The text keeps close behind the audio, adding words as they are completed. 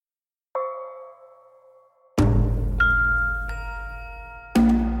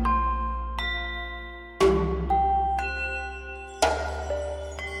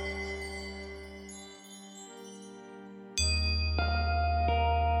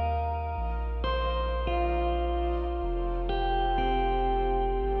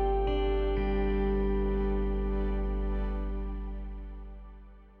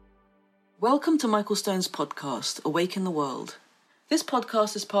Welcome to Michael Stone's podcast, Awaken the World. This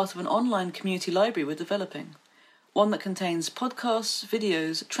podcast is part of an online community library we're developing, one that contains podcasts,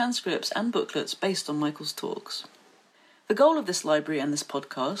 videos, transcripts and booklets based on Michael's talks. The goal of this library and this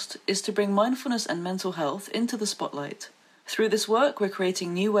podcast is to bring mindfulness and mental health into the spotlight. Through this work, we're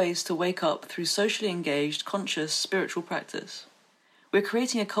creating new ways to wake up through socially engaged, conscious, spiritual practice. We're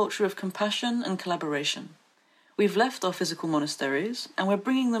creating a culture of compassion and collaboration. We've left our physical monasteries, and we're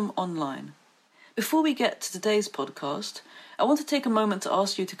bringing them online. Before we get to today's podcast, I want to take a moment to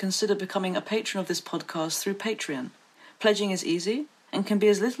ask you to consider becoming a patron of this podcast through Patreon. Pledging is easy and can be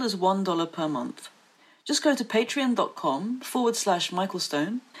as little as $1 per month. Just go to patreon.com/Michael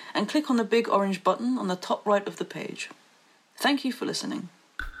Stone and click on the big orange button on the top right of the page. Thank you for listening.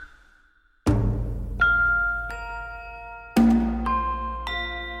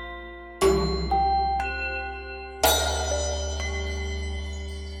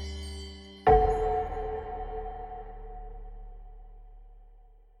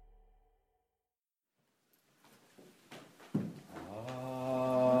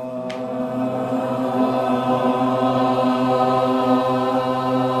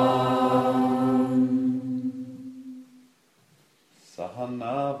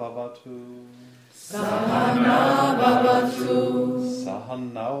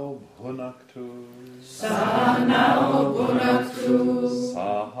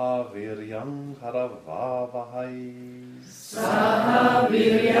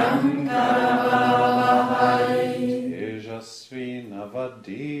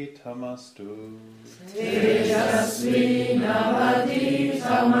 Tejasvi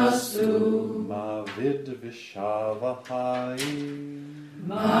navaditamastu ma vidvishavahai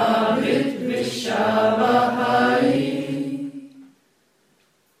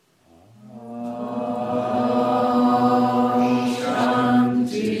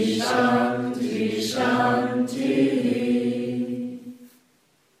Shanti Shanti Shanti.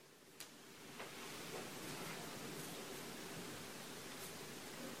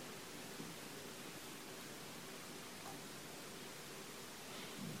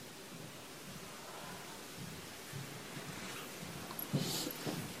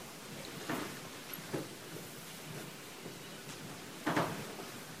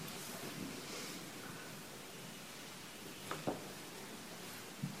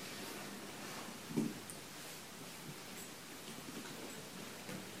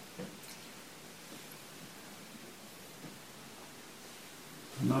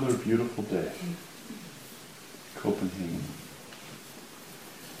 Another beautiful day, Copenhagen.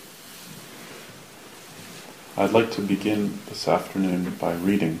 I'd like to begin this afternoon by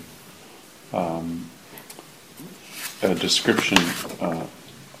reading a description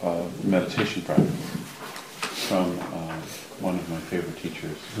of meditation practice from one of my favorite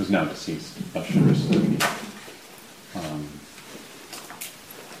teachers, who's now deceased, Sundar Suzuki.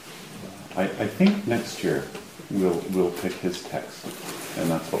 I think next year we'll pick his text, and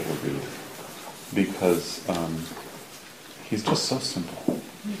that's what we'll read, because he's just so simple.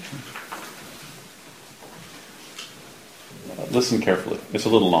 Listen carefully. It's a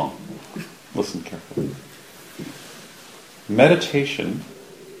little long. Listen carefully. Meditation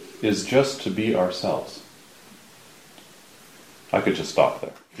is just to be ourselves. I could just stop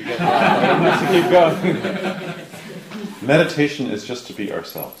there. You get that? Keep going. Meditation is just to be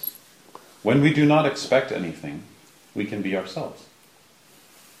ourselves. When we do not expect anything, we can be ourselves.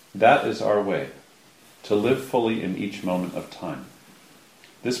 That is our way, to live fully in each moment of time.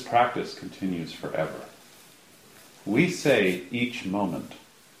 This practice continues forever. We say each moment,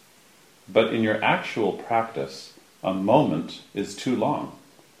 but in your actual practice, a moment is too long,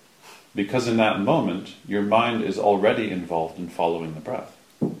 because in that moment, your mind is already involved in following the breath.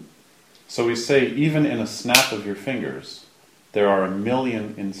 So we say, even in a snap of your fingers, there are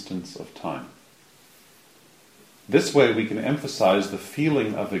 1,000,000 instants of time. This way we can emphasize the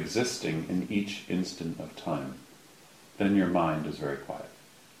feeling of existing in each instant of time. Then your mind is very quiet.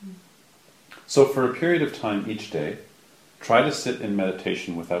 So for a period of time each day, try to sit in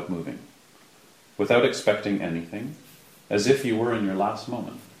meditation without moving, without expecting anything, as if you were in your last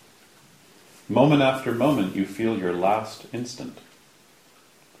moment. Moment after moment you feel your last instant.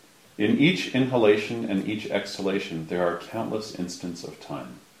 In each inhalation and each exhalation there are countless instants of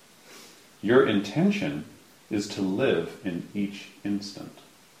time. Your intention is to live in each instant.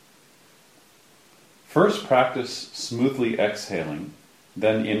 First practice smoothly exhaling,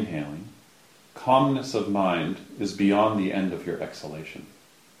 then inhaling. Calmness of mind is beyond the end of your exhalation.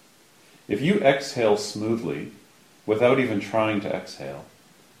 If you exhale smoothly, without even trying to exhale,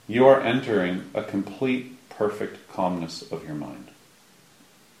 you are entering a complete, perfect calmness of your mind.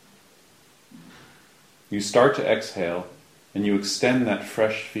 You start to exhale, and you extend that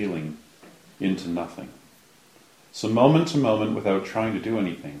fresh feeling into nothing. So moment to moment, without trying to do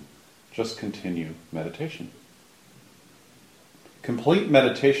anything, just continue meditation. Complete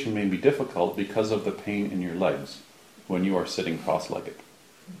meditation may be difficult because of the pain in your legs when you are sitting cross-legged.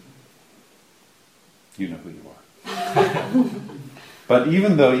 You know who you are. But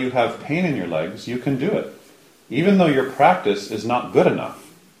even though you have pain in your legs, you can do it. Even though your practice is not good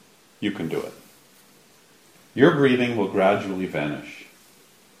enough, you can do it. Your breathing will gradually vanish.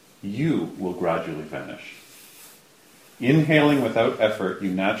 You will gradually vanish. Inhaling without effort, you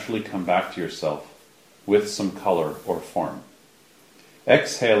naturally come back to yourself with some color or form.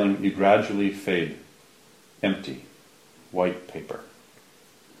 Exhaling, you gradually fade, empty, white paper.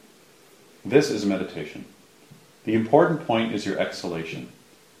 This is meditation. The important point is your exhalation.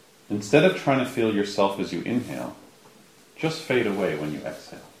 Instead of trying to feel yourself as you inhale, just fade away when you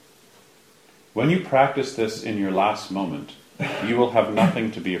exhale. When you practice this in your last moment, you will have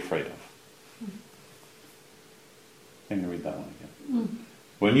nothing to be afraid of. Can you read that one again?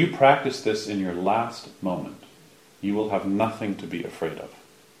 When you practice this in your last moment, you will have nothing to be afraid of.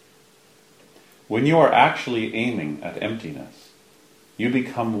 When you are actually aiming at emptiness, you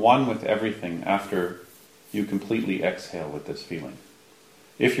become one with everything after you completely exhale with this feeling.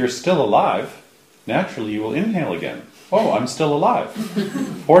 If you're still alive, naturally you will inhale again. Oh, I'm still alive.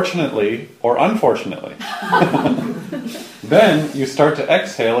 Fortunately or unfortunately. Then you start to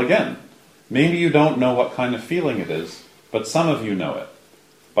exhale again. Maybe you don't know what kind of feeling it is, but some of you know it.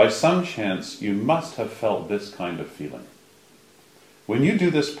 By some chance, you must have felt this kind of feeling. When you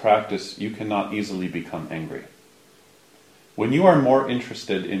do this practice, you cannot easily become angry. When you are more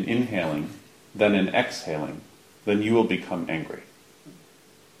interested in inhaling than in exhaling, then you will become angry.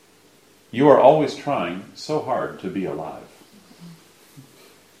 You are always trying so hard to be alive.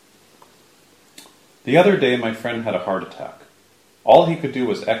 The other day, my friend had a heart attack. All he could do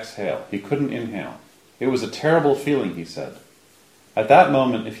was exhale. He couldn't inhale. It was a terrible feeling, he said. At that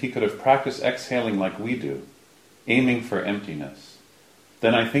moment, if he could have practiced exhaling like we do, aiming for emptiness,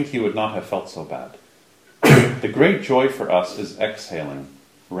 then I think he would not have felt so bad. The great joy for us is exhaling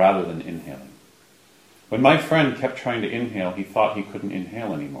rather than inhaling. When my friend kept trying to inhale, he thought he couldn't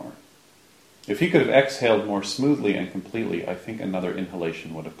inhale anymore. If he could have exhaled more smoothly and completely, I think another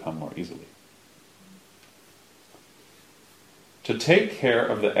inhalation would have come more easily. To take care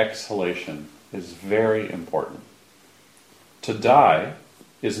of the exhalation is very important. To die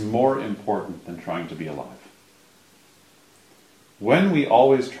is more important than trying to be alive. When we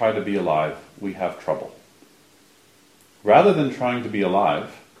always try to be alive, we have trouble. Rather than trying to be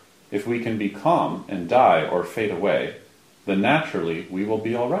alive, if we can be calm and die or fade away, then naturally we will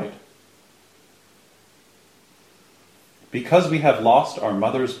be all right. Because we have lost our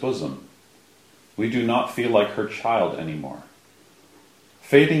mother's bosom, we do not feel like her child anymore.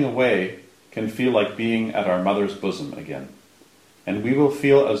 Fading away can feel like being at our mother's bosom again, and we will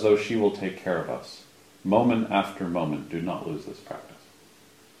feel as though she will take care of us. Moment after moment, do not lose this practice.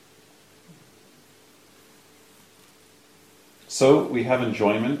 So we have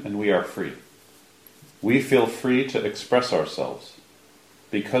enjoyment and we are free. We feel free to express ourselves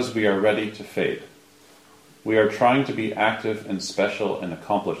because we are ready to fade. We are trying to be active and special and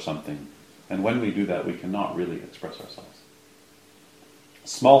accomplish something, and when we do that, we cannot really express ourselves.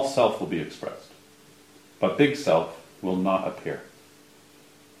 Small self will be expressed, but big self will not appear.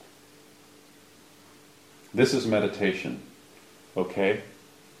 This is meditation, okay?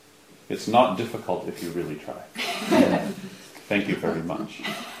 It's not difficult if you really try. Thank you very much.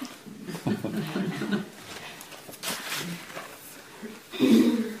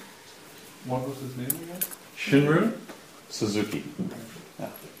 What was his name again? Shunryu Suzuki. Yeah.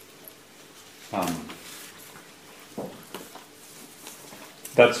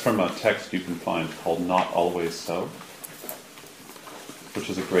 That's from a text you can find called Not Always So, which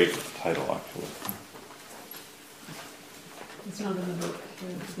is a great title, actually. It's not in the book,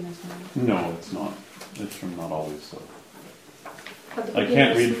 Beginner's Mind. No, it's not. It's from Not Always So. But the I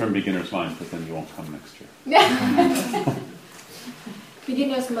can't read from Beginner's Mind because then you won't come next year.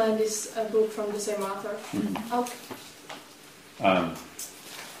 Beginner's Mind is a book from the same author. Mm-hmm.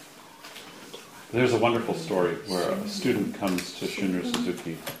 There's a wonderful story where a student comes to Shunryu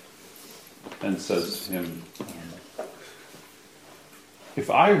Suzuki and says to him, if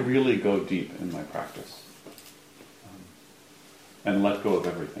I really go deep in my practice and let go of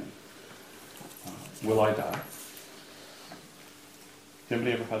everything, will I die? Has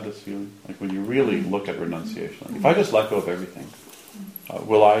anybody ever had this feeling? Like when you really look at renunciation, like, if I just let go of everything,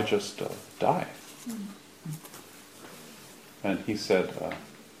 will I just die? And he said,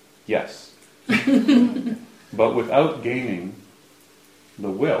 yes. but without gaining the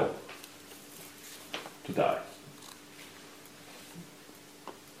will to die.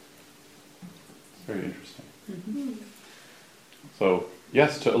 It's very interesting. So,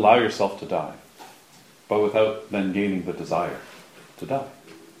 yes, to allow yourself to die, but without then gaining the desire to die.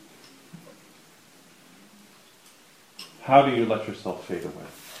 How do you let yourself fade away?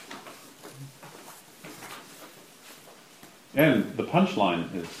 And the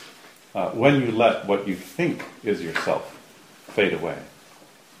punchline is, when you let what you think is yourself fade away,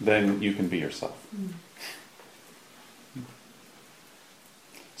 then you can be yourself.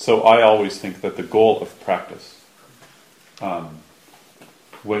 So I always think that the goal of practice,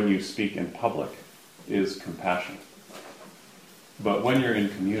 when you speak in public, is compassion. But when you're in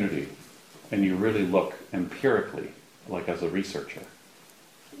community and you really look empirically, like as a researcher,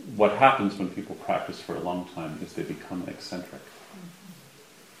 what happens when people practice for a long time is they become eccentric.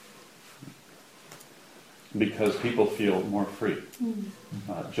 Because people feel more free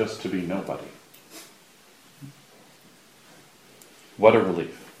just to be nobody. What a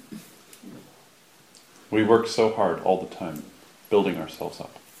relief. We work so hard all the time building ourselves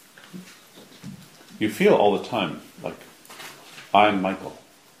up. You feel all the time like, I'm Michael,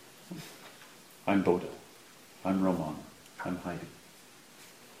 I'm Bodil, I'm Roman, I'm Heidi.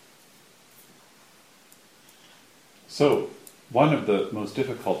 So, one of the most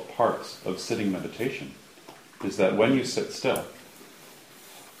difficult parts of sitting meditation is that when you sit still,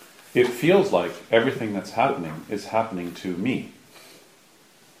 it feels like everything that's happening is happening to me.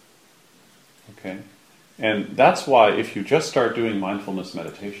 Okay? And that's why if you just start doing mindfulness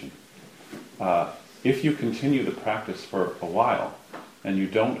meditation, if you continue the practice for a while and you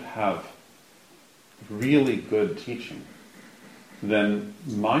don't have really good teaching, then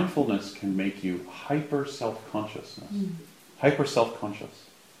mindfulness can make you hyper self-conscious.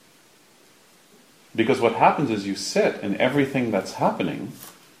 Because what happens is you sit and everything that's happening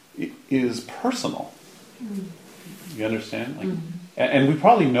is personal. You understand? Like, and we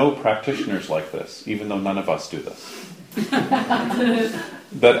probably know practitioners like this, even though none of us do this.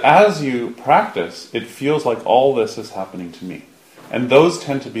 That as you practice, it feels like all this is happening to me. And those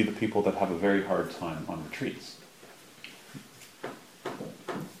tend to be the people that have a very hard time on retreats.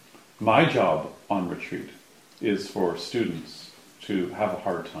 My job on retreat is for students to have a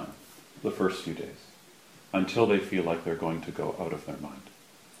hard time the first few days, until they feel like they're going to go out of their mind.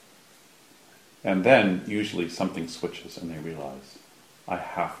 And then, usually, something switches and they realize, I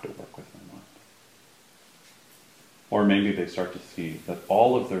have to work with my mind. Or maybe they start to see that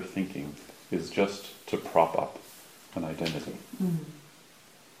all of their thinking is just to prop up an identity.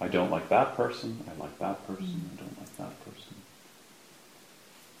 I don't like that person, I like that person, I don't like that person.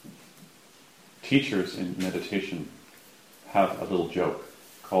 Teachers in meditation have a little joke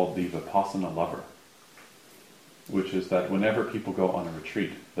called the Vipassana lover, which is that whenever people go on a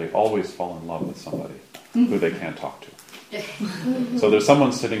retreat, they always fall in love with somebody who they can't talk to. So there's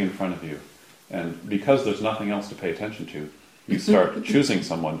someone sitting in front of you, and because there's nothing else to pay attention to, you start choosing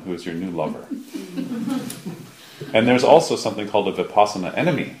someone who is your new lover. And there's also something called a Vipassana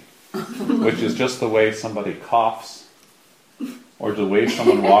enemy, which is just the way somebody coughs, or the way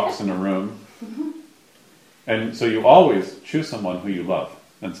someone walks in a room. And so you always choose someone who you love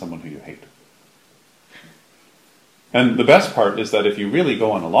and someone who you hate. And the best part is that if you really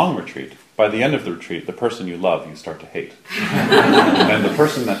go on a long retreat, by the end of the retreat, the person you love, you start to hate. And the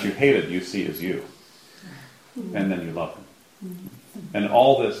person that you hated, you see as you. And then you love him. And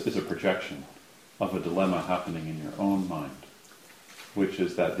all this is a projection of a dilemma happening in your own mind, which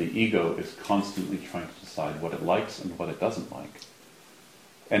is that the ego is constantly trying to decide what it likes and what it doesn't like.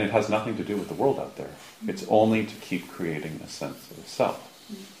 And it has nothing to do with the world out there. It's only to keep creating a sense of self.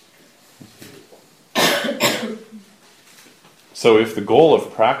 So if the goal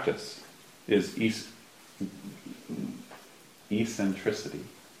of practice is eccentricity,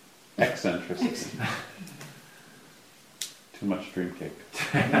 too much dream cake,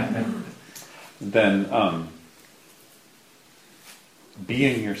 then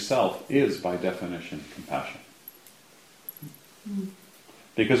being yourself is by definition compassion.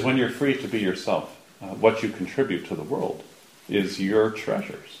 Because when you're free to be yourself, what you contribute to the world is your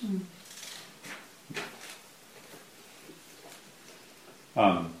treasures.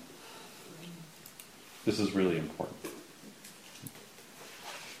 This is really important.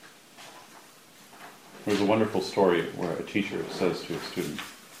 There's a wonderful story where a teacher says to a student,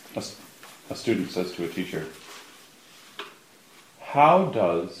 a student says to a teacher, how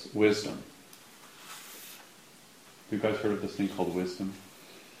does wisdom, have you guys heard of this thing called wisdom?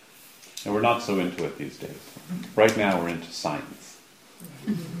 And we're not so into it these days. Right now we're into science.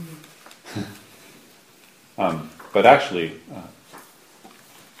 But actually,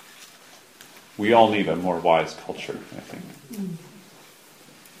 we all need a more wise culture, I think.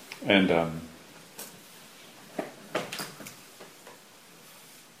 And a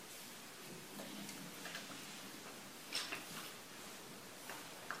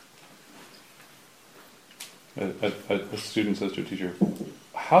student says to a teacher,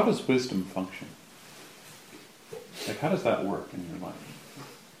 how does wisdom function? Like, how does that work in your life?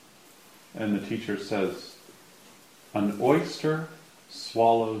 And the teacher says, an oyster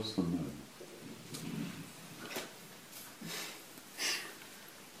swallows the moon.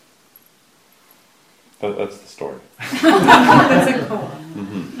 That's the story. That's a cool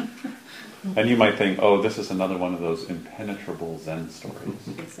one. And you might think, oh, this is another one of those impenetrable Zen stories.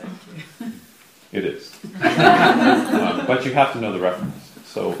 Exactly. It is. But you have to know the reference.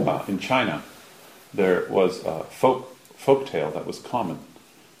 So in China, there was a folk tale that was common,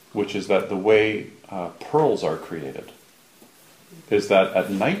 which is that the way pearls are created is that at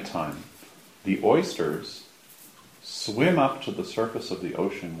nighttime, the oysters swim up to the surface of the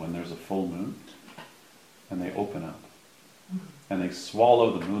ocean when there's a full moon, and they open up, and they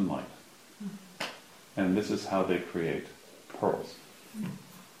swallow the moonlight. And this is how they create pearls.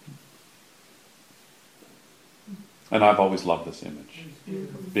 And I've always loved this image.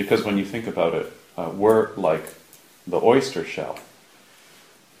 Because when you think about it, we're like the oyster shell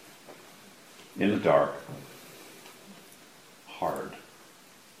in the dark, hard.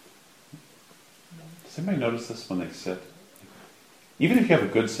 Does anybody notice this when they sit? Even if you have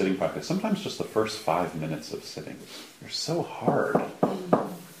a good sitting practice, sometimes just the first 5 minutes of sitting, you're so hard.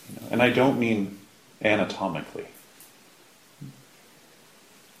 And I don't mean anatomically,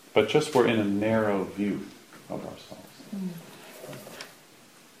 but just we're in a narrow view of ourselves.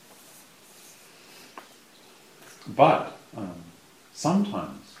 But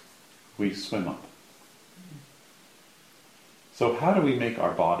sometimes we swim up. So how do we make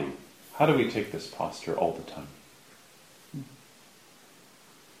our body, how do we take this posture all the time?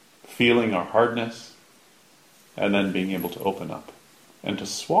 Feeling our hardness, and then being able to open up and to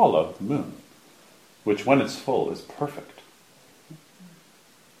swallow the moon, which when it's full is perfect.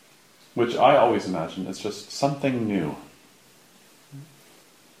 Which I always imagine is just something new.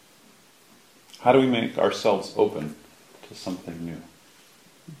 How do we make ourselves open to something new?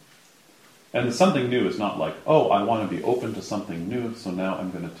 And the something new is not like, oh, I want to be open to something new, so now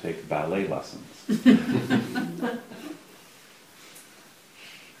I'm going to take ballet lessons.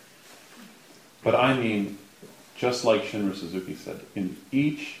 But I mean, just like Shinra Suzuki said, in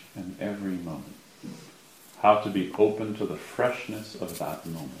each and every moment, how to be open to the freshness of that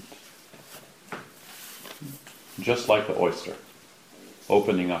moment. Just like the oyster,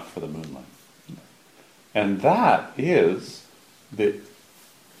 opening up for the moonlight. And that is the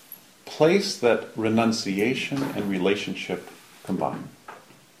place that renunciation and relationship combine.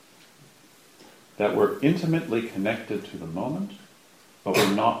 That we're intimately connected to the moment, but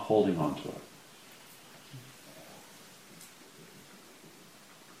we're not holding on to it.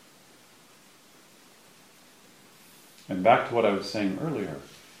 And back to what I was saying earlier,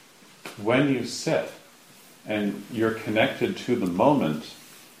 when you sit and you're connected to the moment,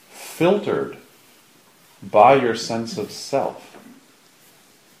 filtered by your sense of self,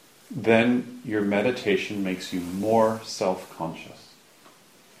 then your meditation makes you more self-conscious.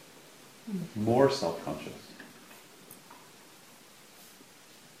 More self-conscious.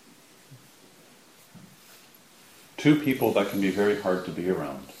 Two people that can be very hard to be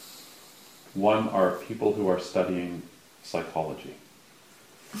around. One are people who are studying psychology.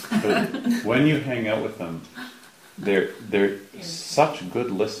 But when you hang out with them, they're such good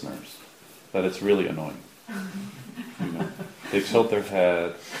listeners that it's really annoying. They tilt their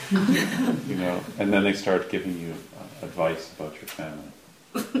head, and then they start giving you advice about your family.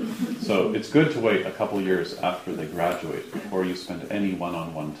 So it's good to wait a couple years after they graduate before you spend any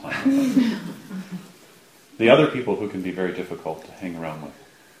one-on-one time with them. The other people who can be very difficult to hang around with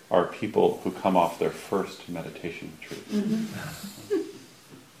are people who come off their first meditation retreat.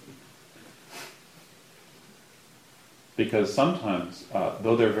 Because sometimes,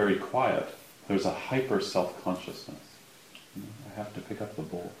 though they're very quiet, there's a hyper self-consciousness. I have to pick up the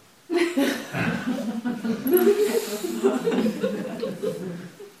bowl.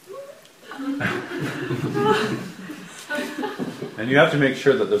 And you have to make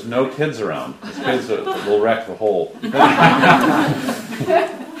sure that there's no kids around, because kids will wreck the whole.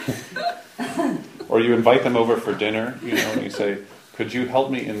 Or you invite them over for dinner, and you say, could you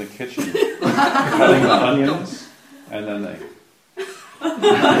help me in the kitchen cutting the onions? And then they...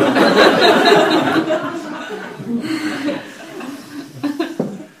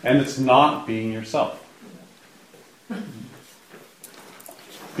 And it's not being yourself.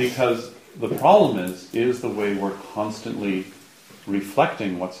 Because the problem is the way we're constantly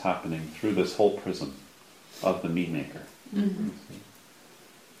reflecting what's happening through this whole prism of the me maker. Mm-hmm.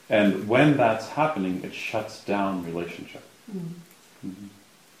 And when that's happening, it shuts down relationship.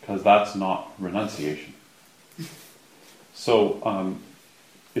 Because that's not renunciation. So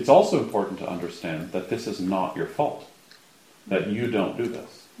it's also important to understand that this is not your fault, that you don't do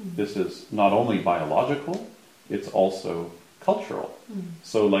this. This is not only biological, it's also cultural.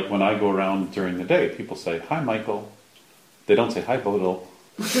 So like when I go around during the day, people say, "Hi, Michael." They don't say, "Hi, Bodil."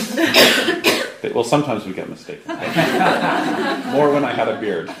 Well, sometimes we get mistaken. More when I had a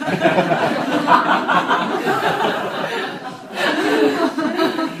beard.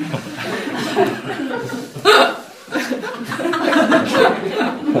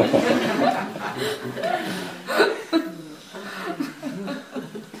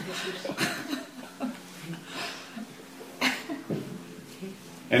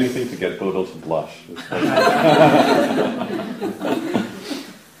 Anything to get Bodil to blush.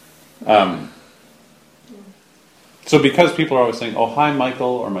 So because people are always saying, "Oh, hi, Michael,"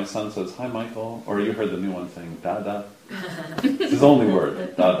 or my son says, "Hi, Michael," or you heard the new one saying, "Dada." It's his only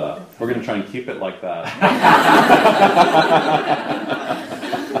word, "Dada." We're going to try and keep it like that.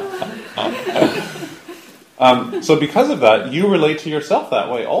 So because of that, you relate to yourself that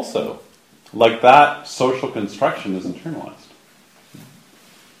way also. Like that social construction is internalized.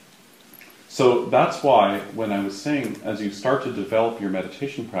 So that's why when I was saying, as you start to develop your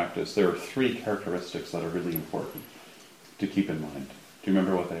meditation practice, there are 3 characteristics that are really important to keep in mind. Do you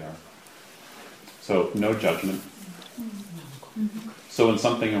remember what they are? So, no judgment. So when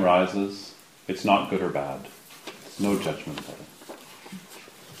something arises, it's not good or bad. There's no judgment of it.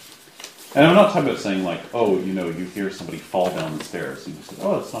 And I'm not talking about saying like, oh, you hear somebody fall down the stairs and you say,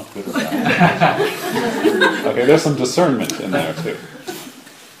 oh, it's not good or bad. Okay, there's some discernment in there too.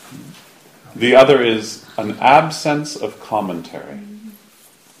 The other is an absence of commentary.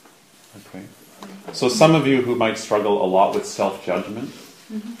 Okay. So some of you who might struggle a lot with self-judgment,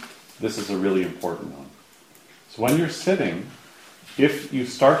 this is a really important one. So when you're sitting, if you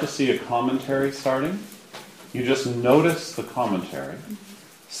start to see a commentary starting, you just notice the commentary,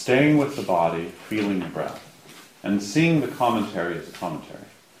 staying with the body, feeling the breath, and seeing the commentary as a commentary.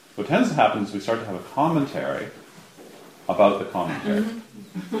 What tends to happen is we start to have a commentary about the commentary.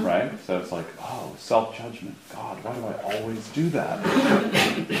 Right? So it's like, oh, self-judgment. God, why do I always do that?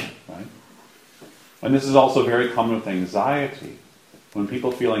 Right? And this is also very common with anxiety. When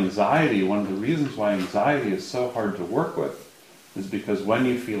people feel anxiety, one of the reasons why anxiety is so hard to work with is because when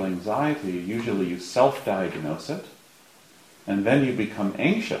you feel anxiety, usually you self-diagnose it, and then you become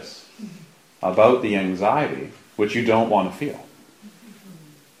anxious about the anxiety, which you don't want to feel.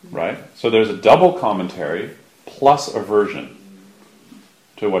 Right? So there's a double commentary plus aversion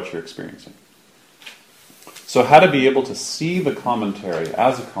to what you're experiencing. So how to be able to see the commentary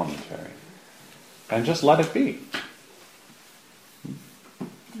as a commentary and just let it be.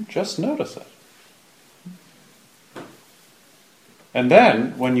 Just notice it. And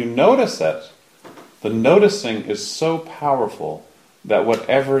then, when you notice it, the noticing is so powerful that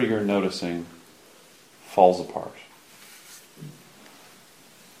whatever you're noticing falls apart.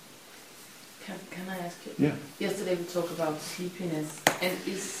 Can I ask you? Yeah. Yesterday we talked about sleepiness, and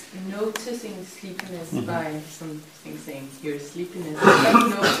is noticing sleepiness by something saying your sleepiness, is that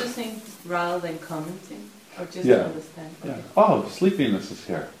noticing rather than commenting? Or just to understand? Yeah. Okay. Oh, sleepiness is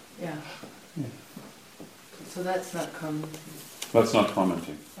here. Yeah. So that's not commenting. That's not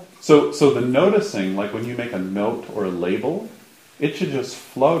commenting. Okay. So the noticing, like when you make a note or a label, it should just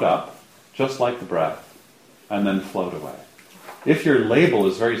float up, just like the breath, and then float away. If your label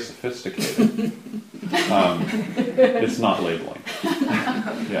is very sophisticated, it's not labeling.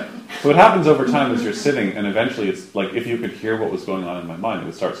 Yeah. So what happens over time is you're sitting, and eventually it's like if you could hear what was going on in my mind, it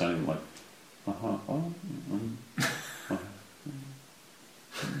would start sounding like,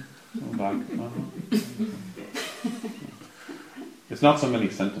 back, It's not so many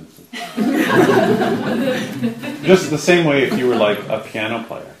sentences. Just the same way if you were like a piano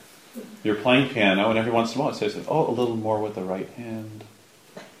player. You're playing piano, and every once in a while it says, oh, a little more with the right hand.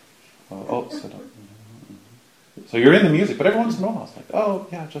 Oh, sit up. So you're in the music, but every once in a while it's like, oh,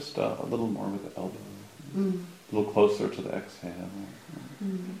 yeah, just a little more with the elbow. A little closer to the exhale.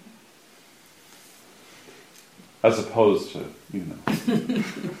 As opposed to,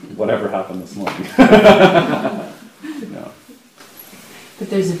 whatever happened this morning. Yeah. But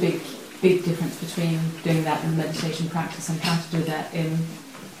there's a big difference between doing that in meditation practice and how to do that in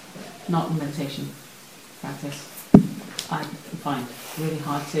not in meditation practice. find really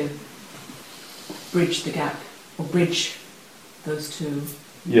hard to bridge the gap, or bridge those two.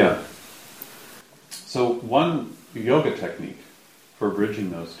 Yeah. So one yoga technique for bridging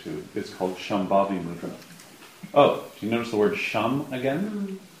those two is called Shambhavi Mudra. Oh, do you notice the word sham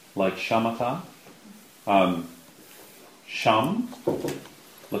again? Like shamatha? Sham,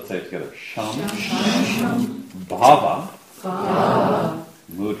 let's say it together. Sham, bhava,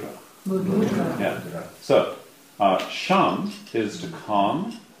 mudra. Yeah. So, sham is to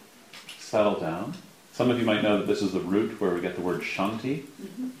calm, settle down. Some of you might know that this is the root where we get the word shanti,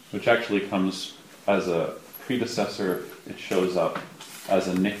 which actually comes as a predecessor. It shows up as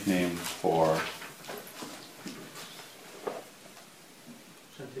a nickname for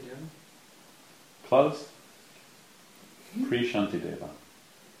close. Pre-Shantideva.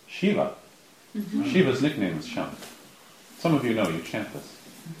 Shiva. Shiva's nickname is Sham. Some of you know, you chant this.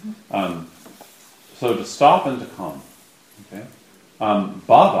 So to stop and to calm. Okay.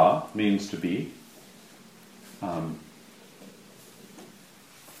 Bhava means to be. I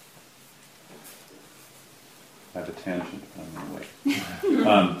have a tangent, but I'm going to wait.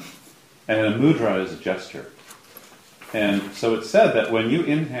 And a mudra is a gesture. And so it's said that when you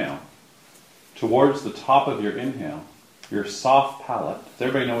inhale, towards the top of your inhale, your soft palate, does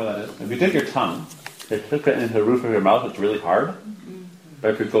everybody know what that is? If you take your tongue, you stick it into the roof of your mouth, it's really hard.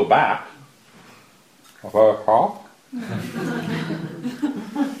 But if you go back, that's a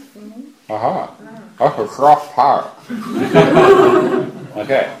soft palate.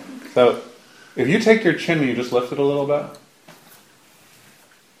 Okay, so if you take your chin and you just lift it a little bit,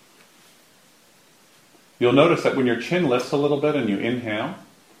 you'll notice that when your chin lifts a little bit and you inhale,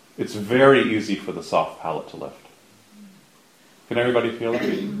 it's very easy for the soft palate to lift. Can everybody feel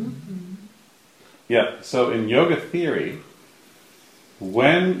it? Yeah, so in yoga theory,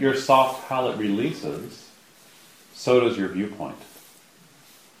 when your soft palate releases, so does your viewpoint.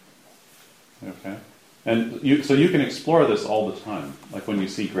 Okay? And so you can explore this all the time. Like when you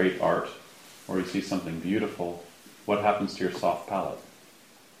see great art, or you see something beautiful, what happens to your soft palate?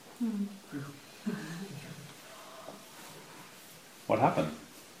 What happened?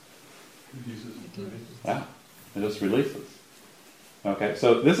 Yeah, it just releases. Okay,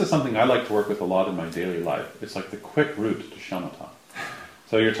 so this is something I like to work with a lot in my daily life. It's like the quick route to shamatha.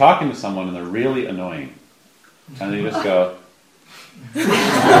 So you're talking to someone and they're really annoying. And you just go...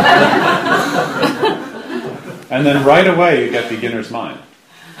 and then right away you get beginner's mind.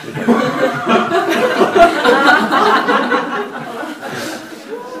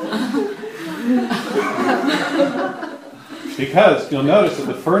 Because you'll notice that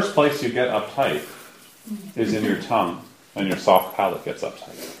the first place you get uptight is in your tongue, and your soft palate gets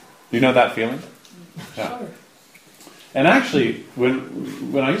uptight. Do you know that feeling? Yeah. And actually,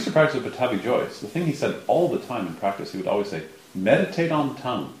 when I used to practice with Pattabhi Jois, the thing he said all the time in practice, he would always say, meditate on the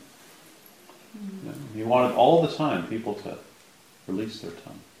tongue. He wanted all the time people to release their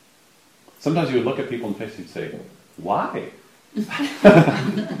tongue. Sometimes he would look at people in the face and he'd say, why? Which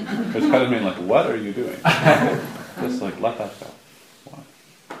kind of mean like, what are you doing? Just like, let that go. Why?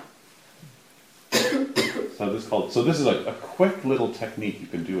 So this is like a quick little technique you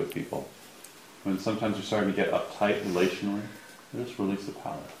can do with people. When sometimes you're starting to get uptight relationally, you just release the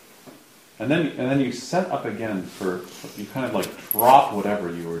palate. And then you set up again you kind of like drop whatever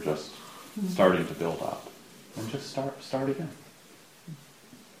you were just starting to build up. And just start again.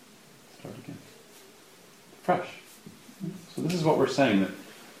 Start again. Fresh. So this is what we're saying, that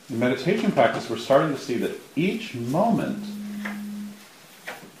in meditation practice we're starting to see that each moment,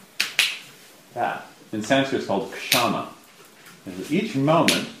 that in Sanskrit it's called kshana, is that each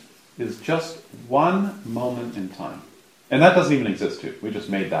moment is just one moment in time. And that doesn't even exist too. We just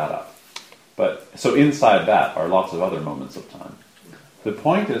made that up. But so inside that are lots of other moments of time. The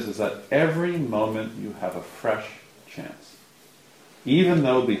point is that every moment you have a fresh chance. Even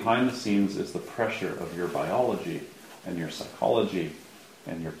though behind the scenes is the pressure of your biology and your psychology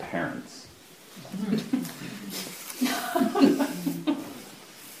and your parents.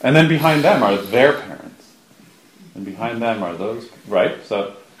 And then behind them are their parents. And behind them are those, right?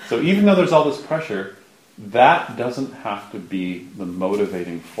 So even though there's all this pressure, that doesn't have to be the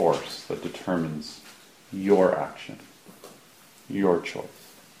motivating force that determines your action, your choice.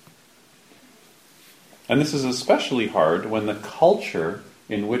 And this is especially hard when the culture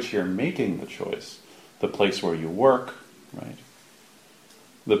in which you're making the choice, the place where you work, right?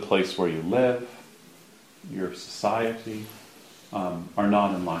 The place where you live, your society, are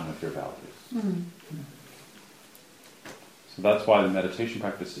not in line with your values. So that's why the meditation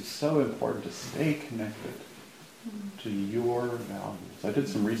practice is so important, to stay connected to your values. I did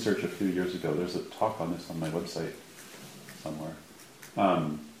some research a few years ago. There's a talk on this on my website. somewhere,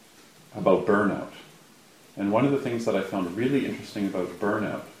 about burnout. And one of the things that I found really interesting about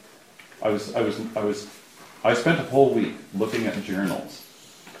burnout, I spent a whole week looking at journals,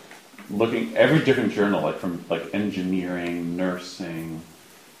 every different journal, like from engineering, nursing.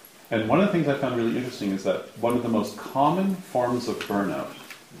 And one of the things I found really interesting is that one of the most common forms of burnout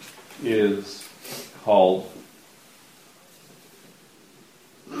is called,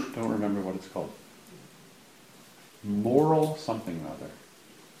 I don't remember what it's called, moral something or other.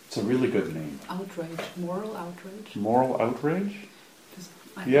 It's a really good name. Outrage, moral outrage. Moral outrage?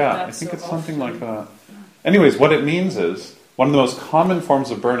 I think it's something like that. Anyways, what it means is, one of the most common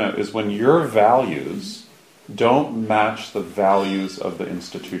forms of burnout is when your values don't match the values of the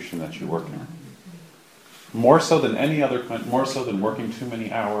institution that you work in. More so than any other kind, more so than working too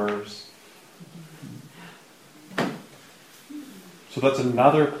many hours. So that's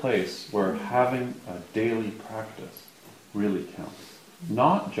another place where having a daily practice really counts.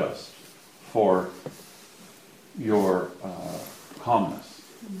 Not just for your calmness,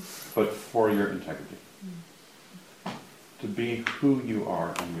 but for your integrity. To be who you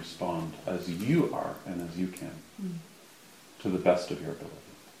are and respond as you are and as you can, to the best of your ability.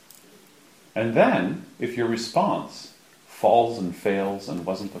 And then, if your response falls and fails and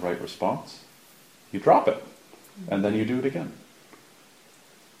wasn't the right response, you drop it, and then you do it again.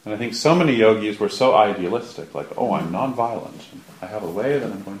 And I think so many yogis were so idealistic, like, oh, I'm non-violent. I have a way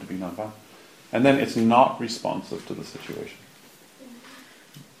that I'm going to be non-violent. And then it's not responsive to the situation.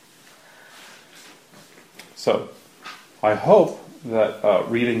 So, I hope that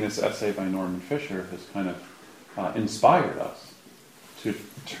reading this essay by Norman Fischer has kind of inspired us to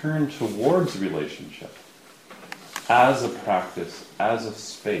turn towards relationship as a practice, as a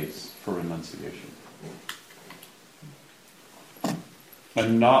space for renunciation.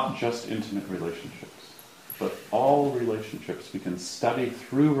 And not just intimate relationships, but all relationships. We can study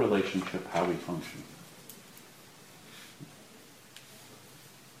through relationship how we function.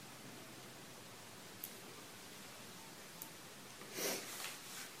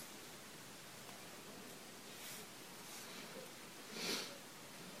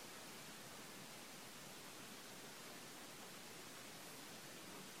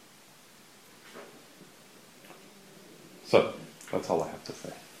 So, that's all I have to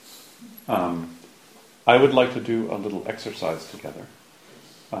say. I would like to do a little exercise together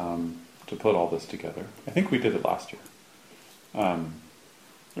to put all this together. I think we did it last year.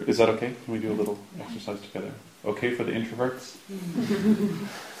 Is that okay? Can we do a little exercise together? Okay for the introverts?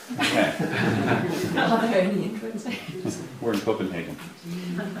 Okay. Are there any introverts? We're in Copenhagen.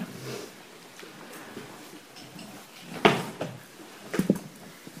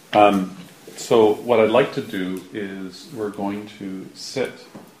 So what I'd like to do is we're going to sit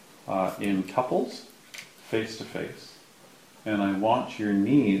in couples, face to face, and I want your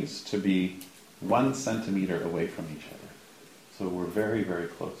knees to be 1 centimeter away from each other. So we're very, very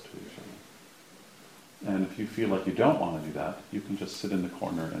close to each other. And if you feel like you don't want to do that, you can just sit in the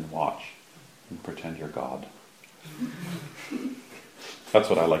corner and watch and pretend you're God. That's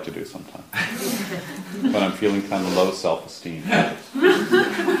what I like to do sometimes. When I'm feeling kind of low self-esteem, I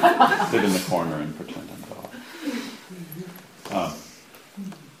just sit in the corner and pretend I'm God.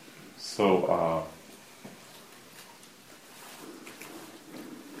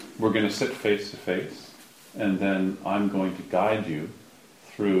 We're going to sit face to face, and then I'm going to guide you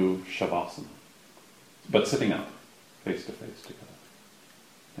through Shavasana. But sitting up, face to face together.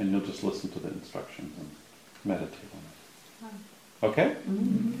 And you'll just listen to the instructions and meditate on it. Okay?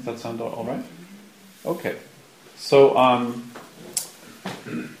 Mm-hmm. Does that sound all right? Okay. So,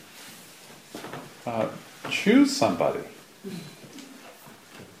 choose somebody.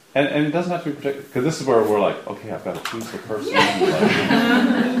 And it doesn't have to be particular, because this is where we're like, okay, I've got to choose the person.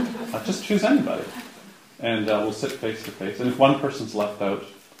 Just choose anybody. And we'll sit face to face. And if one person's left out,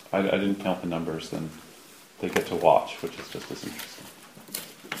 I didn't count the numbers, then they get to watch, which is just as interesting.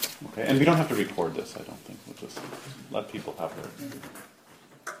 Okay, and we don't have to record this, I don't think. We'll just let people have their